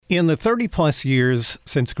In the 30 plus years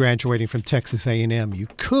since graduating from Texas A&M, you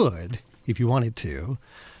could, if you wanted to,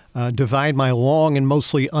 divide my long and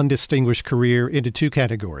mostly undistinguished career into two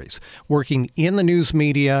categories: working in the news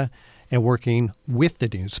media and working with the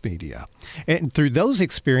news media. And through those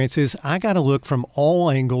experiences, I got to look from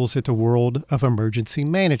all angles at the world of emergency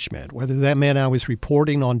management, whether that meant I was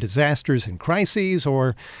reporting on disasters and crises,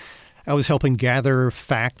 or I was helping gather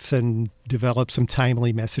facts and develop some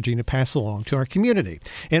timely messaging to pass along to our community.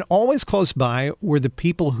 And always close by were the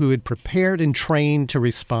people who had prepared and trained to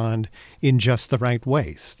respond in just the right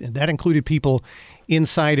ways. And that included people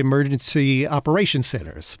inside emergency operations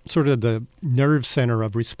centers, sort of the nerve center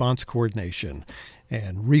of response coordination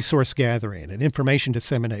and resource gathering and information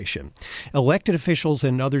dissemination. Elected officials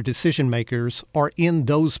and other decision makers are in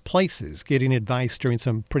those places getting advice during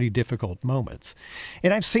some pretty difficult moments.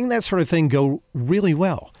 And I've seen that sort of thing go really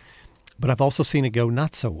well, but I've also seen it go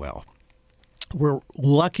not so well. We're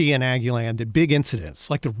lucky in Aggieland that big incidents,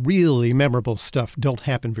 like the really memorable stuff, don't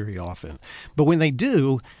happen very often. But when they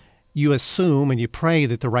do, you assume and you pray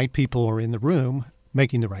that the right people are in the room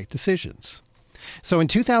making the right decisions. So in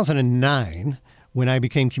 2009, when I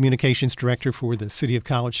became communications director for the city of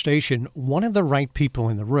College Station, one of the right people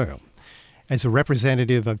in the room, as a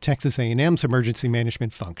representative of Texas A&M's emergency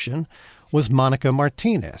management function, was Monica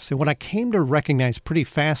Martinez. And what I came to recognize pretty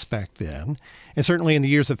fast back then, and certainly in the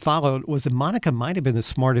years that followed, was that Monica might have been the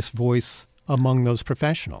smartest voice among those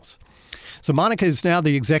professionals. So Monica is now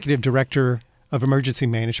the executive director of emergency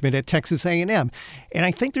management at Texas A&M. And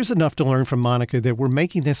I think there's enough to learn from Monica that we're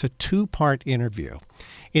making this a two-part interview.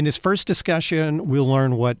 In this first discussion, we'll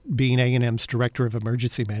learn what being A&M's Director of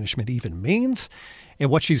Emergency Management even means, and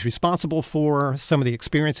what she's responsible for, some of the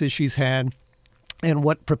experiences she's had, and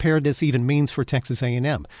what preparedness even means for Texas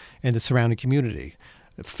A&M and the surrounding community,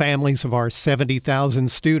 the families of our 70,000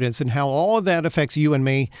 students, and how all of that affects you and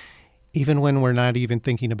me, even when we're not even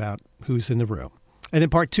thinking about who's in the room. And then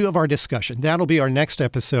part two of our discussion, that'll be our next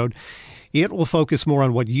episode. It will focus more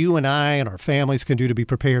on what you and I and our families can do to be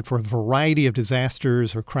prepared for a variety of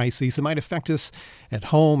disasters or crises that might affect us at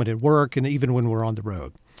home and at work and even when we're on the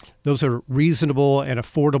road. Those are reasonable and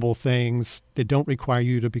affordable things that don't require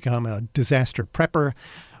you to become a disaster prepper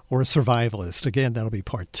or a survivalist. Again, that'll be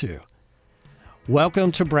part two.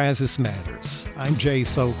 Welcome to Brazos Matters. I'm Jay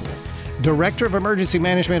Sokol. Director of Emergency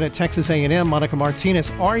Management at Texas A&M, Monica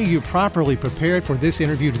Martinez. Are you properly prepared for this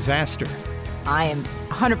interview disaster? I am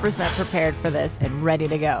 100% prepared for this and ready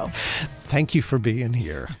to go. Thank you for being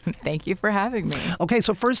here. Thank you for having me. Okay,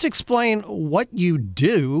 so first explain what you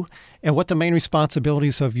do and what the main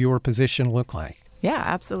responsibilities of your position look like. Yeah,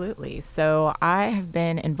 absolutely. So I have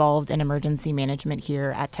been involved in emergency management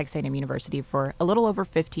here at Texas A&M University for a little over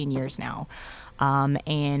 15 years now.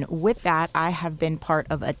 And with that, I have been part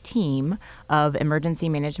of a team of emergency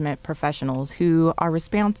management professionals who are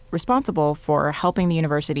responsible for helping the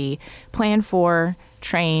university plan for,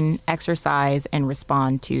 train, exercise, and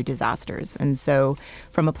respond to disasters. And so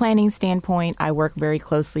from a planning standpoint, I work very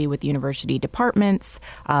closely with university departments,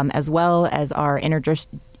 as well as our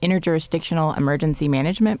interjurisdictional emergency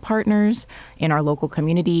management partners in our local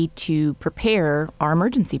community to prepare our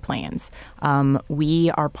emergency plans. We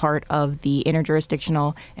are part of the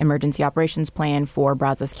interjurisdictional emergency operations plan for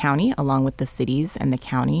Brazos County, along with the cities and the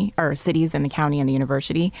county and the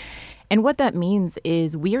university. And what that means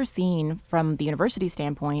is we are seen from the university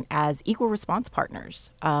standpoint as equal response partners.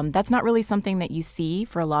 That's not really something that you see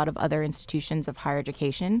for a lot of other institutions of higher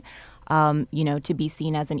education. To be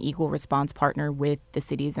seen as an equal response partner with the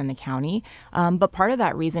cities and the county. But part of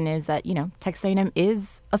that reason is that, Texas A&M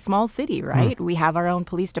is a small city, right? We have our own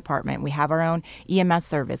police department. We have our own EMS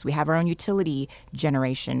service. We have our own utility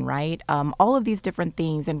generation, right? All of these different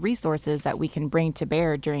things and resources that we can bring to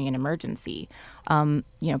bear during an emergency.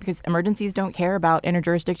 Because emergencies don't care about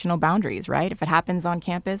interjurisdictional boundaries, right? If it happens on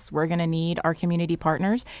campus, we're going to need our community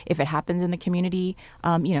partners. If it happens in the community,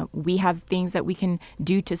 we have things that we can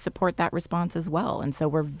do to support that response as well. And so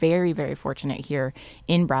we're very, very fortunate here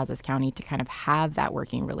in Brazos County to kind of have that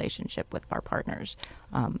working relationship with our partners.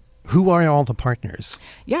 Who are all the partners?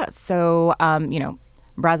 Yeah. So,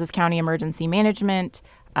 Brazos County Emergency Management,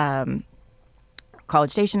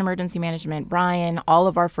 College Station Emergency Management, Bryan, all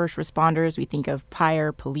of our first responders. We think of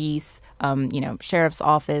fire, police, sheriff's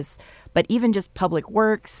office, but even just public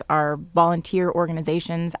works, our volunteer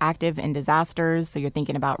organizations active in disasters. So you're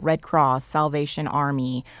thinking about Red Cross, Salvation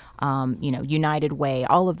Army, United Way,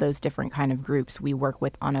 all of those different kind of groups we work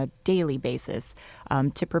with on a daily basis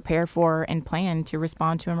to prepare for and plan to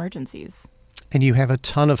respond to emergencies. And you have a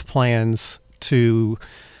ton of plans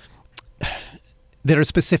that are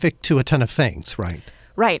specific to a ton of things, right?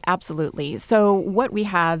 Right, absolutely. So what we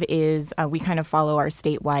have is we kind of follow our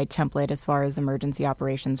statewide template as far as emergency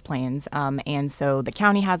operations plans. And so the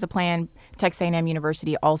county has a plan. Texas A&M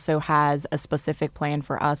University also has a specific plan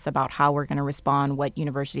for us about how we're going to respond, what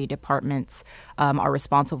university departments are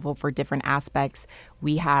responsible for different aspects.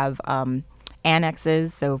 We have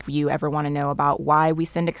annexes. So if you ever want to know about why we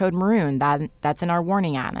send a code maroon, that's in our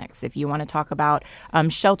warning annex. If you want to talk about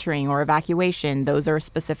sheltering or evacuation, those are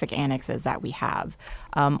specific annexes that we have.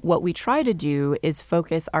 What we try to do is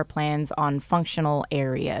focus our plans on functional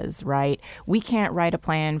areas, right? We can't write a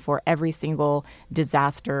plan for every single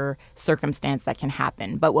disaster circumstance that can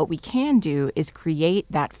happen. But what we can do is create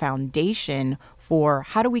that foundation for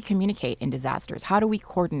how do we communicate in disasters? How do we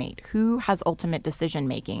coordinate? Who has ultimate decision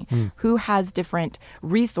making? Who has different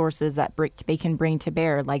resources that they can bring to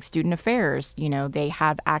bear, like student affairs? They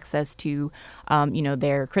have access to,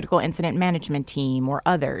 their critical incident management team or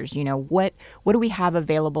others. What do we have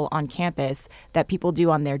available on campus that people do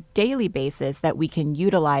on their daily basis that we can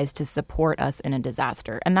utilize to support us in a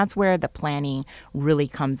disaster? And that's where the planning really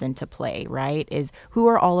comes into play, right? Is who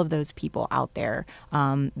are all of those people out there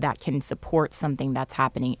that can support something that's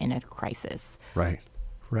happening in a crisis? Right.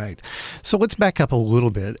 So let's back up a little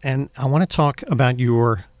bit, and I want to talk about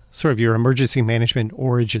your emergency management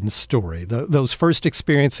origin story, those first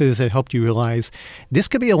experiences that helped you realize this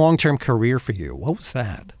could be a long-term career for you. What was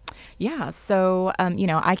that? Yeah, so,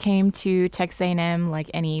 I came to Texas A&M like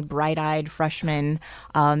any bright-eyed freshman.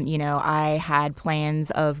 I had plans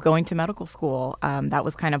of going to medical school. That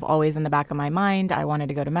was kind of always in the back of my mind. I wanted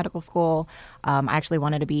to go to medical school. I actually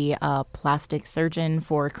wanted to be a plastic surgeon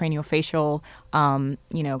for craniofacial,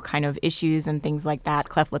 kind of issues and things like that,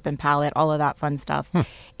 cleft lip and palate, all of that fun stuff.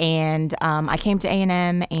 And I came to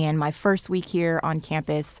A&M, and my first week here on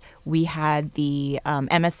campus, we had the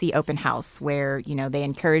MSc open house where, they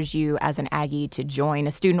encourage you as an Aggie to join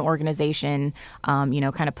a student organization,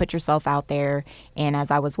 kind of put yourself out there. And as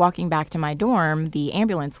I was walking back to my dorm, the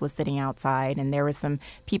ambulance was sitting outside, and there was some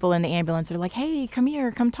people in the ambulance that are like, hey, come here,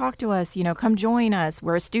 come talk to us, come join us.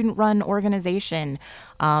 We're a student-run organization,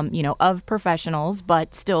 of professionals,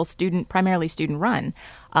 but still primarily student-run.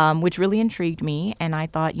 Which really intrigued me. And I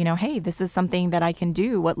thought, hey, this is something that I can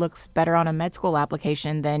do. What looks better on a med school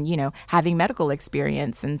application than, having medical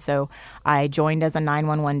experience? And so I joined as a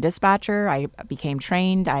 911 dispatcher. I became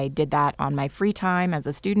trained. I did that on my free time as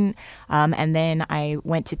a student. And then I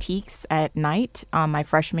went to TEACS at night my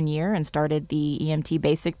freshman year and started the EMT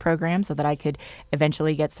basic program so that I could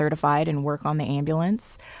eventually get certified and work on the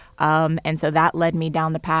ambulance. And so that led me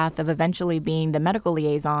down the path of eventually being the medical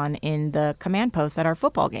liaison in the command post at our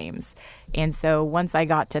football games. And so once I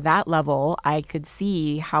got to that level, I could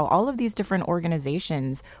see how all of these different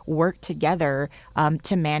organizations work together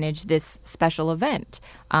to manage this special event.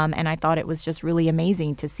 And I thought it was just really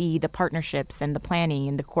amazing to see the partnerships and the planning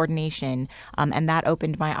and the coordination. And that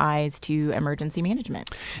opened my eyes to emergency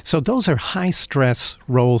management. So those are high-stress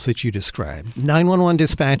roles that you described. 911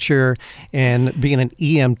 dispatcher and being an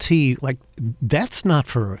EMT, that's not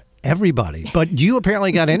for everybody, but you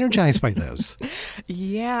apparently got energized by those.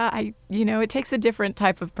 Yeah, it takes a different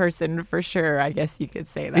type of person for sure. I guess you could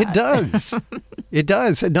say that. It does. It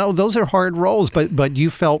does. No, those are hard roles, but you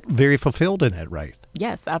felt very fulfilled in that, right?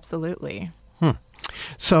 Yes, absolutely.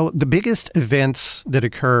 So the biggest events that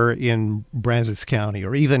occur in Brazos County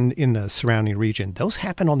or even in the surrounding region, those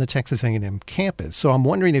happen on the Texas A&M campus. So I'm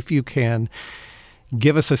wondering if you can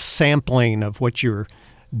give us a sampling of what you're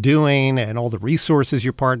doing and all the resources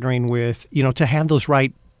you're partnering with, to have those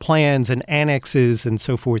right plans and annexes and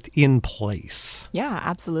so forth in place. Yeah,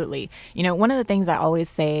 absolutely. One of the things I always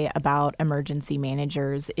say about emergency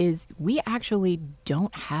managers is we actually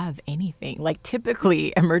don't have anything. Like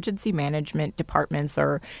typically emergency management departments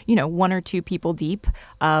are, one or two people deep.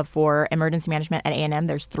 For emergency management at A&M,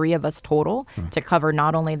 there's 3 of us total to cover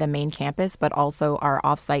not only the main campus, but also our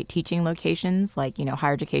offsite teaching locations like,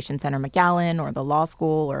 Higher Education Center McAllen or the law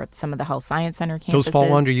school or some of the health science center campuses. Those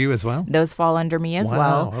fall under you as well? Those fall under me as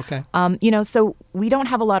well. Okay. So we don't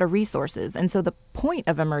have a lot of resources. And so the point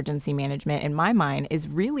of emergency management in my mind is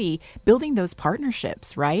really building those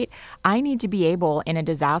partnerships, right? I need to be able in a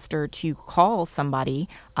disaster to call somebody,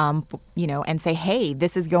 and say, hey,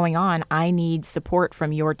 this is going on. I need support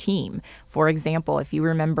from your team. For example, if you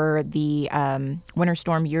remember the Winter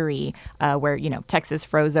Storm Uri, where, Texas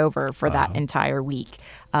froze over for that entire week.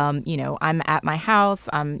 I'm at my house,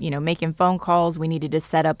 I'm, making phone calls. We needed to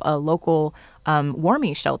set up a local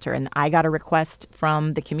warming shelter, and I got a request asked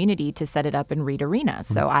from the community to set it up in Reed Arena.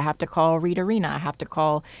 So I have to call Reed Arena. I have to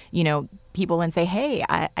call, people and say, hey,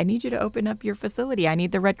 I need you to open up your facility. I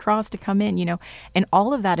need the Red Cross to come in, and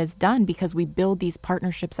all of that is done because we build these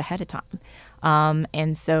partnerships ahead of time.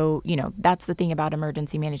 And so, that's the thing about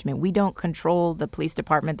emergency management. We don't control the police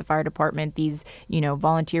department, the fire department, these,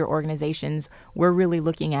 volunteer organizations. We're really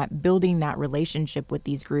looking at building that relationship with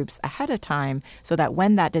these groups ahead of time so that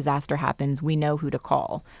when that disaster happens, we know who to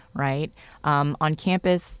call, right? On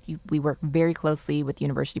campus, we work very closely with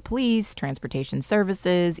university police, transportation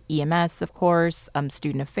services, EMS, of course,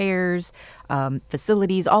 student affairs,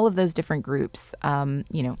 facilities, all of those different groups.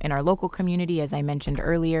 In our local community, as I mentioned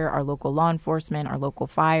earlier, our local law enforcement, our local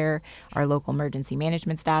fire, our local emergency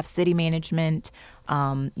management staff, city management,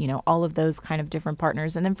 all of those kind of different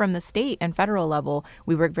partners. And then from the state and federal level,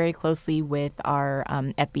 we work very closely with our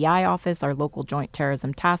FBI office, our local Joint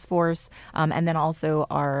Terrorism Task Force, and then also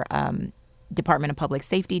our Department of Public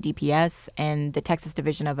Safety, DPS, and the Texas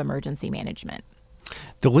Division of Emergency Management.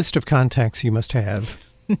 The list of contacts you must have,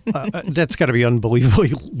 that's got to be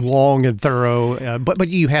unbelievably long and thorough. But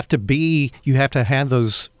you have to have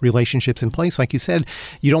those relationships in place. Like you said,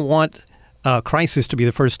 you don't want crisis to be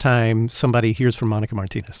the first time somebody hears from Monica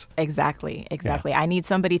Martinez. Exactly. Yeah. I need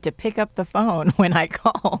somebody to pick up the phone when I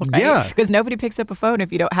call, right? Yeah. Because nobody picks up a phone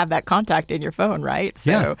if you don't have that contact in your phone, right?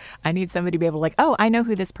 So I need somebody to be able to I know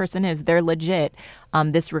who this person is. They're legit.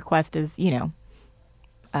 This request is,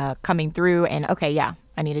 coming through and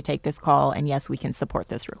I need to take this call and yes, we can support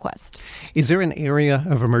this request. Is there an area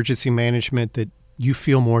of emergency management that you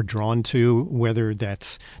feel more drawn to, whether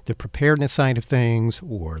that's the preparedness side of things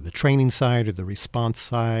or the training side or the response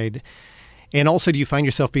side? And also, do you find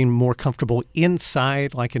yourself being more comfortable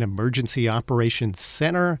inside like an emergency operations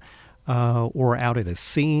center or out at a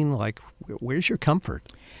scene? Like, where's your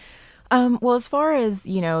comfort? Well, as far as,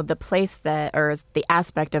 the place or the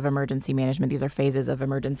aspect of emergency management, these are phases of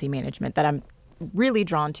emergency management that I'm really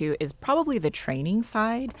drawn to is probably the training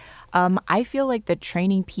side. I feel like the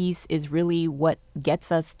training piece is really what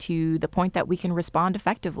gets us to the point that we can respond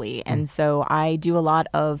effectively. And so I do a lot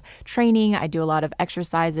of training. I do a lot of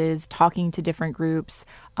exercises, talking to different groups.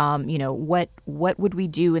 What would we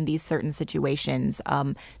do in these certain situations?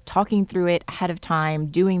 Talking through it ahead of time,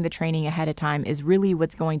 doing the training ahead of time is really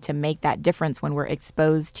what's going to make that difference when we're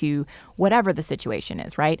exposed to whatever the situation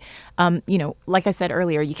is, right? Like I said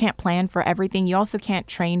earlier, you can't plan for everything. You also can't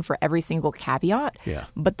train for every single caveat. Yeah.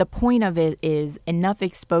 But the point of it is enough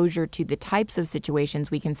exposure to the types of situations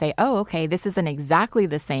we can say, oh, okay, this isn't exactly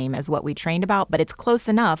the same as what we trained about, but it's close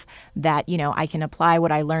enough that, I can apply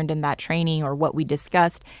what I learned in that training or what we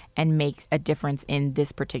discussed and make a difference in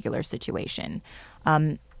this particular situation.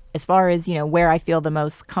 As far as, where I feel the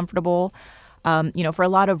most comfortable, for a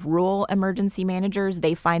lot of rural emergency managers,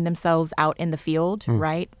 they find themselves out in the field,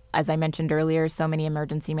 right? As I mentioned earlier, so many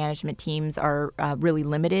emergency management teams are really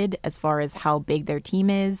limited as far as how big their team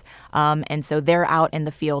is. And so they're out in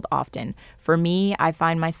the field often. For me, I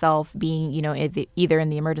find myself being, either in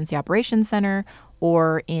the Emergency Operations Center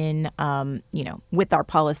or in, with our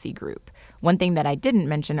policy group. One thing that I didn't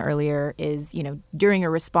mention earlier is, during a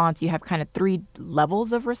response, you have kind of 3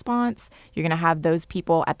 levels of response. You're going to have those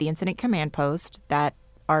people at the incident command post that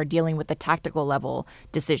are dealing with the tactical level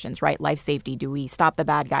decisions, right? Life safety. Do we stop the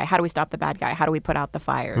bad guy? How do we stop the bad guy? How do we put out the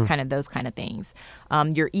fire? Kind of those kind of things.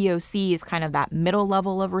 Your EOC is kind of that middle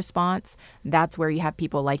level of response. That's where you have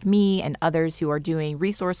people like me and others who are doing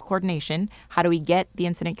resource coordination. How do we get the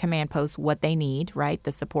incident command post what they need, right?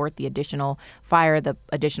 The support, the additional fire, the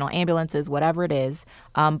additional ambulances, whatever it is.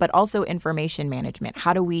 But also information management.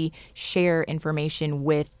 How do we share information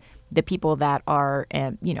with the people that are,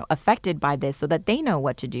 affected by this so that they know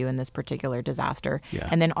what to do in this particular disaster. Yeah.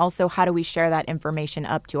 And then also, how do we share that information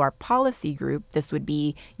up to our policy group? This would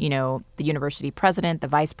be, the university president, the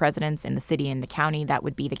vice presidents in the city and the county. That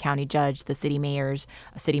would be the county judge, the city mayors,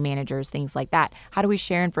 city managers, things like that. How do we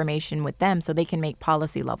share information with them so they can make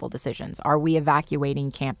policy level decisions? Are we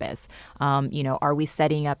evacuating campus? Are we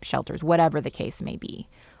setting up shelters? Whatever the case may be.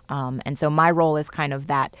 And so my role is kind of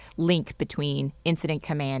that link between incident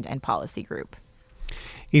command and policy group.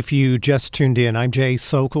 If you just tuned in, I'm Jay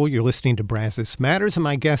Sokol. You're listening to Brazos Matters, and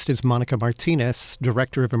my guest is Monica Martinez,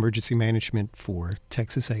 Director of Emergency Management for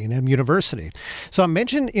Texas A&M University. So I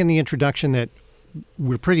mentioned in the introduction that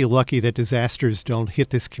we're pretty lucky that disasters don't hit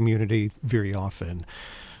this community very often.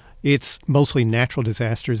 It's mostly natural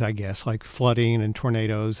disasters, I guess, like flooding and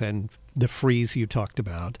tornadoes and the freeze you talked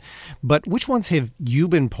about. But which ones have you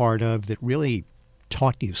been part of that really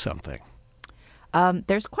taught you something?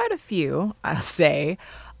 There's quite a few, I'll say.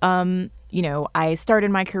 I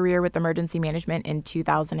started my career with emergency management in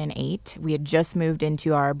 2008. We had just moved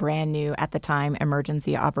into our brand new, at the time,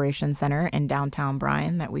 Emergency Operations Center in downtown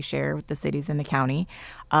Bryan that we share with the cities in the county.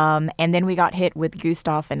 And then we got hit with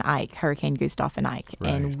Hurricane Gustav and Ike.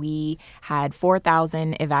 Right. And we had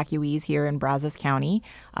 4,000 evacuees here in Brazos County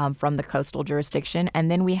from the coastal jurisdiction. And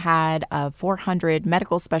then we had 400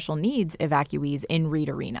 medical special needs evacuees in Reed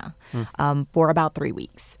Arena for about 3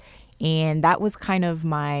 weeks. And that was kind of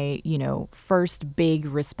my, first big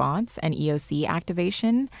response and EOC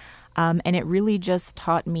activation. And it really just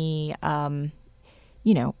taught me,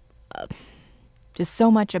 just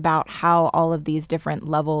so much about how all of these different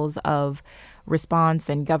levels of response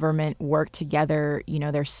and government work together.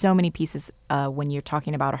 There's so many pieces when you're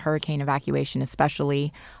talking about a hurricane evacuation,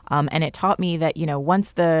 especially. And it taught me that,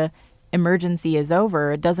 once the emergency is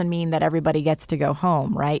over, it doesn't mean that everybody gets to go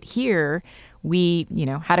home, right? Here, we,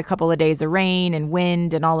 had a couple of days of rain and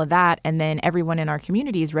wind and all of that, and then everyone in our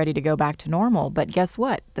community is ready to go back to normal. But guess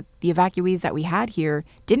what? The evacuees that we had here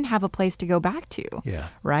didn't have a place to go back to,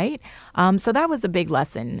 right? So that was a big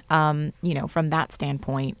lesson, from that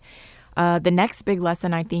standpoint. The next big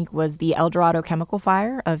lesson, I think, was the El Dorado chemical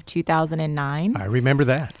fire of 2009. I remember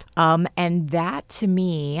that. And that, to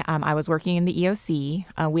me, I was working in the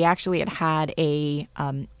EOC. We actually had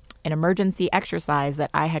an emergency exercise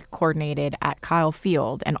that I had coordinated at Kyle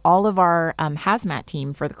Field, and all of our hazmat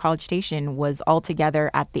team for the College Station was all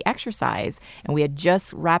together at the exercise, and we had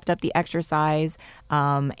just wrapped up the exercise,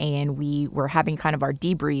 and we were having kind of our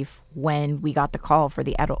debrief when we got the call for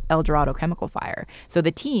the El Dorado chemical fire. So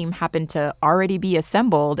the team happened to already be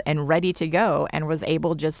assembled and ready to go, and was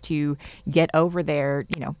able just to get over there,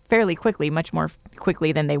 fairly quickly, much more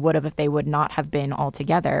quickly than they would have if they would not have been all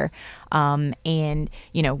together. And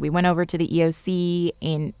we went over to the EOC,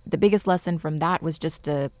 and the biggest lesson from that was just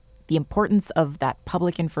the importance of that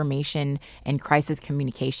public information and crisis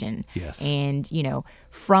communication. Yes. And,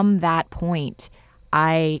 from that point,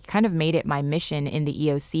 I kind of made it my mission in the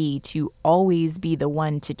EOC to always be the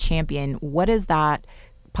one to champion what is that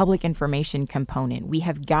public information component. We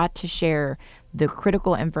have got to share the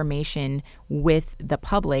critical information with the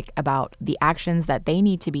public about the actions that they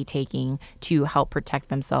need to be taking to help protect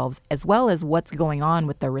themselves, as well as what's going on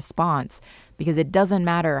with the response. Because it doesn't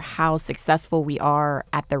matter how successful we are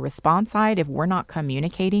at the response side, if we're not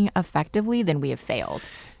communicating effectively, then we have failed.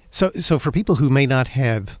 So for people who may not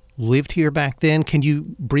have lived here back then, can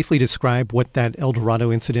you briefly describe what that El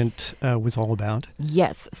Dorado incident was all about?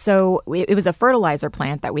 Yes. So it was a fertilizer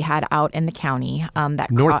plant that we had out in the county.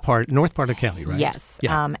 North part of the county, right? Yes.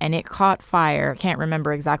 Yeah. And it caught fire. Can't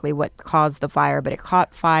remember exactly what caused the fire, but it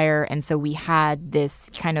caught fire. And so we had this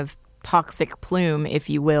kind of toxic plume, if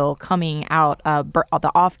you will, coming out,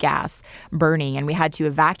 the off gas burning, and we had to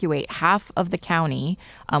evacuate half of the county.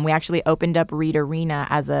 We actually opened up Reed Arena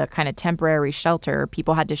as a kind of temporary shelter.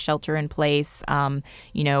 People had to shelter in place.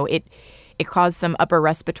 It caused some upper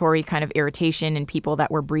respiratory kind of irritation in people that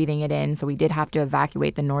were breathing it in. So we did have to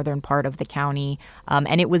evacuate the northern part of the county.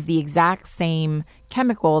 And it was the exact same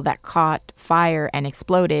chemical that caught fire and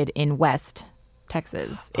exploded in West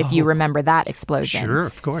Texas, if you remember that explosion. Sure,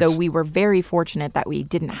 of course. So we were very fortunate that we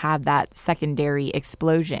didn't have that secondary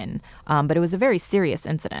explosion, but it was a very serious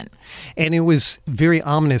incident. And it was very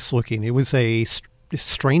ominous looking. It was a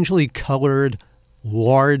strangely colored,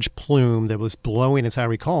 large plume that was blowing, as I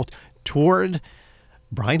recall, toward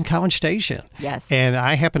Bryan College Station. Yes. And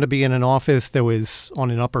I happened to be in an office that was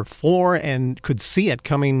on an upper floor and could see it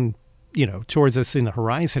coming, towards us in the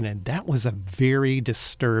horizon. And that was a very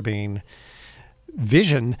disturbing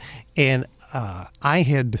vision. And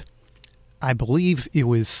I believe it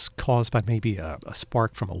was caused by maybe a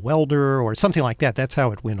spark from a welder or something like that. That's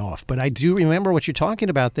how it went off. But I do remember what you're talking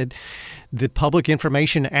about, that the public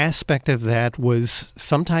information aspect of that was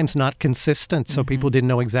sometimes not consistent. So people didn't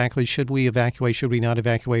know exactly, should we evacuate, should we not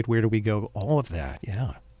evacuate, where do we go, all of that.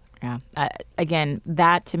 Yeah. Yeah. Again,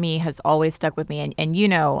 that to me has always stuck with me.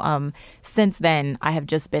 And since then, I have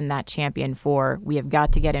just been that champion for we have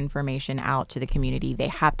got to get information out to the community. They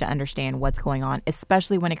have to understand what's going on,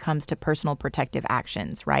 especially when it comes to personal protective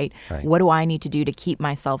actions, right? What do I need to do to keep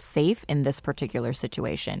myself safe in this particular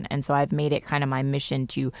situation? And so I've made it kind of my mission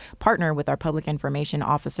to partner with our public information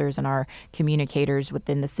officers and our communicators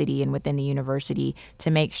within the city and within the university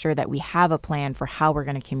to make sure that we have a plan for how we're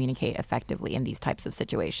going to communicate effectively in these types of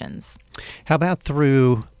situations. How about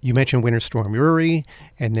through, you mentioned Winter Storm Uri,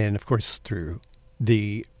 and then, of course, through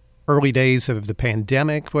the early days of the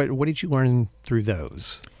pandemic. What did you learn through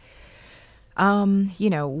those?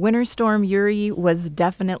 Winter Storm Uri was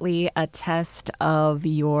definitely a test of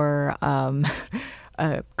your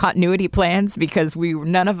continuity plans because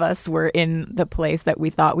none of us were in the place that we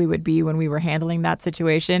thought we would be when we were handling that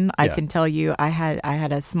situation. I can tell you, I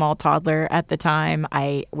had a small toddler at the time.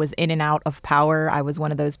 I was in and out of power. I was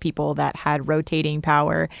one of those people that had rotating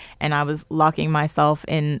power, and I was locking myself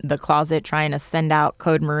in the closet trying to send out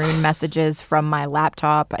code maroon messages from my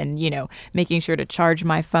laptop, and making sure to charge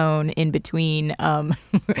my phone in between,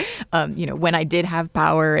 when I did have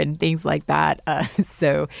power and things like that.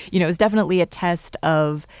 So it's definitely a test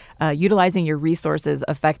of utilizing your resources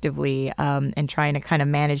effectively, and trying to kind of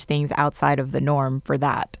manage things outside of the norm for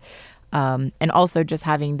that. And also just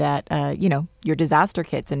having that, your disaster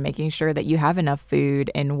kits and making sure that you have enough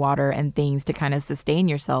food and water and things to kind of sustain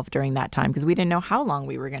yourself during that time, because we didn't know how long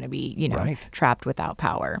we were going to be, Right. trapped without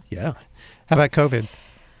power. Yeah. How about COVID?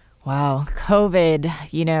 Wow, COVID,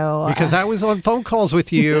 Because I was on phone calls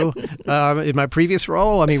with you in my previous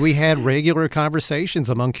role. I mean, we had regular conversations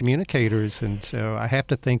among communicators, and so I have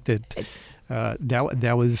to think that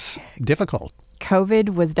that was difficult.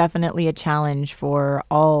 COVID was definitely a challenge for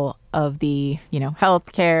all of the,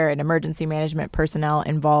 healthcare and emergency management personnel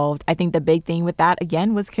involved. I think the big thing with that,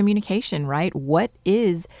 again, was communication, right? What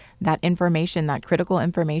is that information, that critical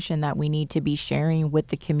information that we need to be sharing with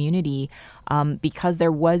the community? Because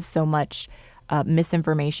there was so much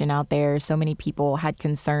misinformation out there. So many people had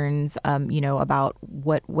concerns, about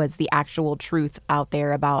what was the actual truth out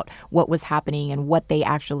there about what was happening and what they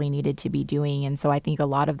actually needed to be doing. And so I think a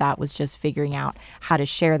lot of that was just figuring out how to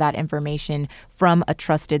share that information from a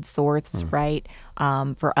trusted source, right?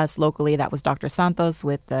 For us locally, that was Dr. Santos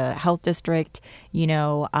with the health district,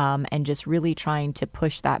 and just really trying to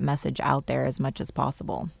push that message out there as much as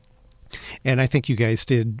possible. And I think you guys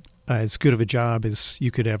did as good of a job as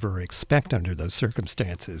you could ever expect under those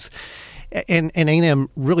circumstances. And A&M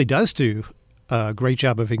really does do a great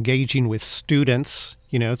job of engaging with students,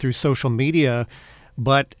 through social media.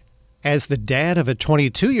 But as the dad of a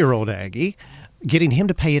 22-year-old Aggie, getting him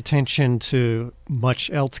to pay attention to much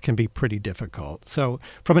else can be pretty difficult. So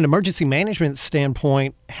from an emergency management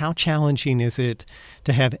standpoint, how challenging is it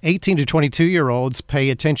to have 18 to 22-year-olds pay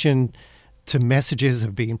attention to messages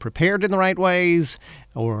of being prepared in the right ways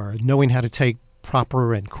or knowing how to take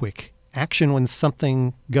proper and quick action when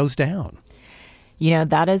something goes down?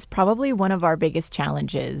 That is probably one of our biggest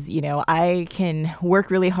challenges. I can work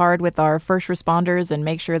really hard with our first responders and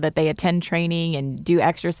make sure that they attend training and do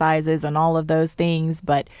exercises and all of those things.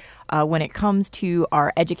 But when it comes to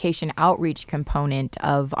our education outreach component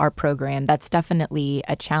of our program, that's definitely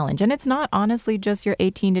a challenge. And it's not honestly just your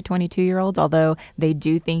 18 to 22-year-olds, although they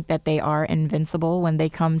do think that they are invincible when they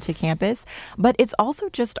come to campus. But it's also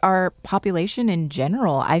just our population in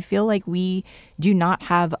general. I feel like we do not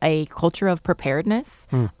have a culture of preparedness,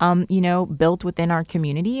 built within our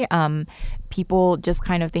community. People just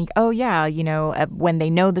kind of think, when they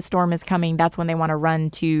know the storm is coming, that's when they want to run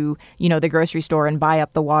to, the grocery store and buy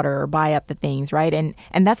up the water or buy up the things, right? And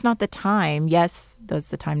that's not the time. Yes, that's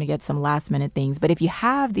the time to get some last minute things. But if you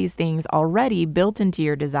have these things already built into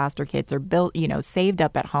your disaster kits or built, saved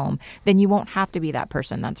up at home, then you won't have to be that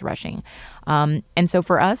person that's rushing. And so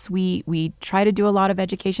for us, we try to do a lot of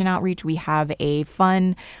education outreach. We have a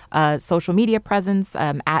fun social media presence.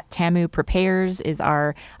 At Tamu Prepares is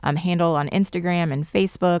our handle on Instagram and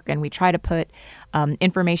Facebook, and we try to put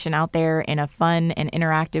information out there in a fun and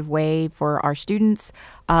interactive way for our students.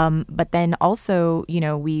 But then also,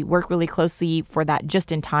 we work really closely for that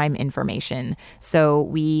just-in-time information. So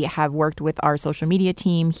we have worked with our social media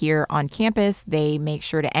team here on campus. They make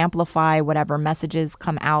sure to amplify whatever messages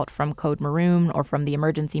come out from Code Maroon or from the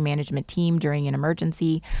emergency management team during an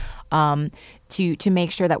emergency, to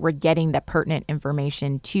make sure that we're getting the pertinent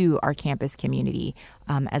information to our campus community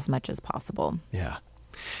as much as possible. Yeah.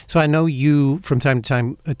 So I know you, from time to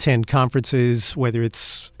time, attend conferences, whether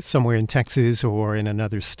it's somewhere in Texas or in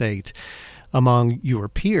another state, among your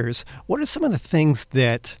peers. What are some of the things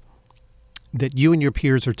that you and your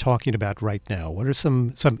peers are talking about right now? What are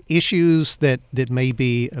some issues that may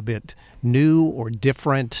be a bit new or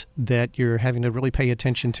different that you're having to really pay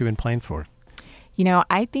attention to and plan for?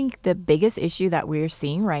 I think the biggest issue that we're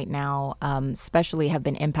seeing right now, especially have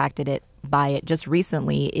been impacted by it just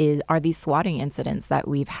recently, are these swatting incidents that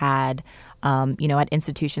we've had, at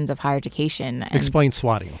institutions of higher education. And explain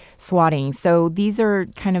swatting. Swatting. So these are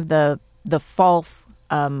kind of the false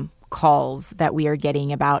calls that we are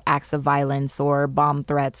getting about acts of violence or bomb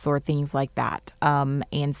threats or things like that.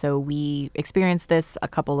 And so we experienced this a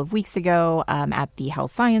couple of weeks ago at the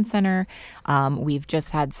Health Science Center. We've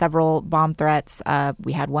just had several bomb threats.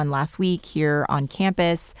 We had one last week here on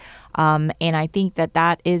campus. And I think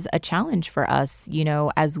that is a challenge for us,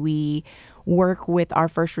 as we work with our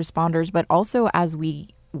first responders, but also as we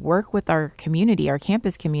work with our community, our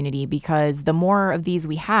campus community, because the more of these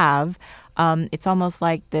we have, it's almost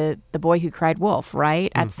like the boy who cried wolf,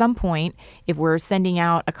 right? At some point, if we're sending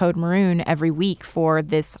out a code maroon every week for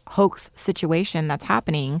this hoax situation that's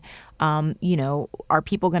happening, are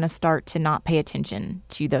people going to start to not pay attention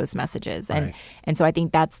to those messages? Right. And so I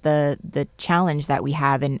think that's the challenge that we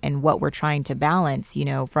have and what we're trying to balance.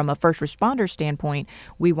 From a first responder standpoint,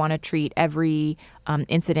 we want to treat every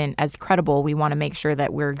incident as credible. We want to make sure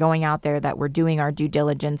that we're going out there, that we're doing our due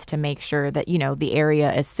diligence to make sure that, the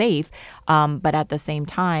area is safe. But at the same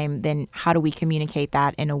time, then how do we communicate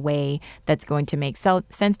that in a way that's going to make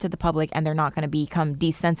sense to the public, and they're not going to become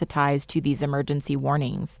desensitized to these emergency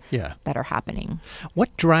warnings that are happening?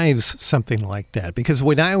 What drives something like that? Because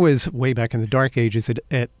when I was way back in the dark ages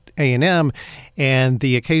at A&M and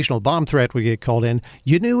the occasional bomb threat would get called in,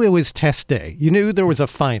 you knew it was test day. You knew there was a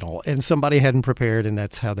final and somebody hadn't prepared, and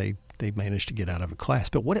that's how they managed to get out of a class.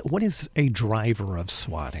 But what is a driver of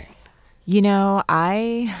swatting?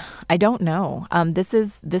 I don't know. This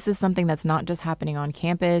is something that's not just happening on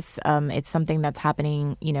campus. It's something that's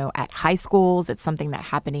happening, at high schools. It's something that's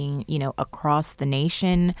happening, across the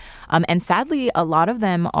nation. And sadly, a lot of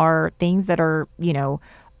them are things that are,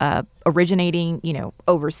 originating,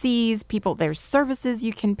 overseas. There's services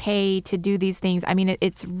you can pay to do these things. I mean,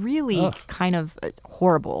 it's really kind of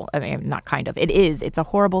horrible. I mean, not kind of. It is. It's a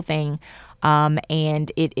horrible thing.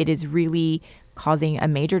 And it is really causing a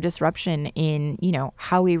major disruption in,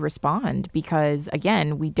 how we respond, because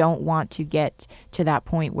again, we don't want to get to that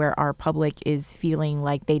point where our public is feeling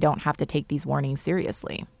like they don't have to take these warnings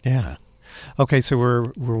seriously. Yeah. Okay, so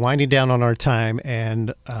we're winding down on our time,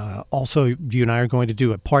 and also you and I are going to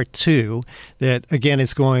do a part 2 that, again,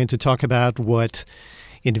 is going to talk about what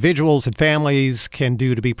individuals and families can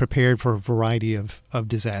do to be prepared for a variety of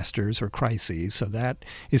disasters or crises. So that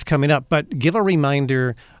is coming up. But give a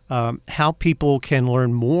reminder how people can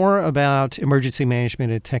learn more about emergency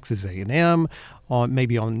management at Texas A&M,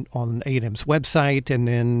 maybe on A&M's website, and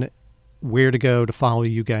then where to go to follow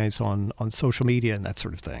you guys on social media and that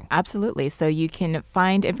sort of thing. Absolutely. So you can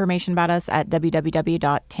find information about us at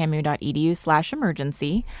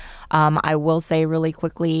www.tamu.edu/emergency. I will say really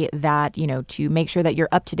quickly that, to make sure that you're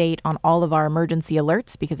up to date on all of our emergency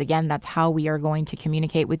alerts, because again, that's how we are going to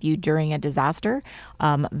communicate with you during a disaster.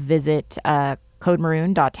 Visit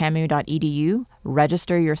codemaroon.tamu.edu,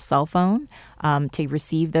 register your cell phone to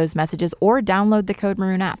receive those messages, or download the Code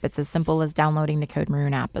Maroon app. It's as simple as downloading the Code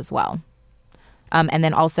Maroon app as well. And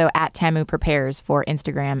then also at TAMU Prepares for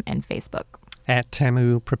Instagram and Facebook. At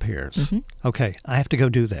TAMU Prepares. Okay, I have to go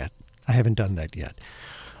do that. I haven't done that yet.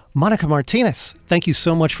 Monica Martinez, thank you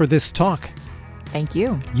so much for this talk. Thank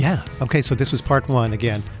you. Yeah. Okay, so this was part 1.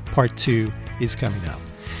 Again, part 2 is coming up.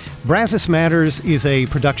 Brazos Matters is a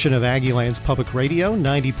production of Aggieland's Public Radio,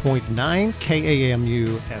 90.9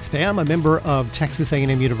 KAMU FM, a member of Texas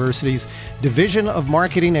A&M University's Division of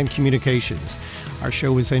Marketing and Communications. Our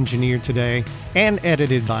show was engineered today and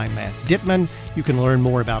edited by Matt Dittman. You can learn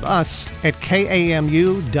more about us at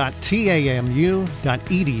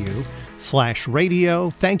kamu.tamu.edu/radio.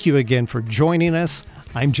 Thank you again for joining us.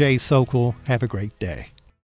 I'm Jay Sokol. Have a great day.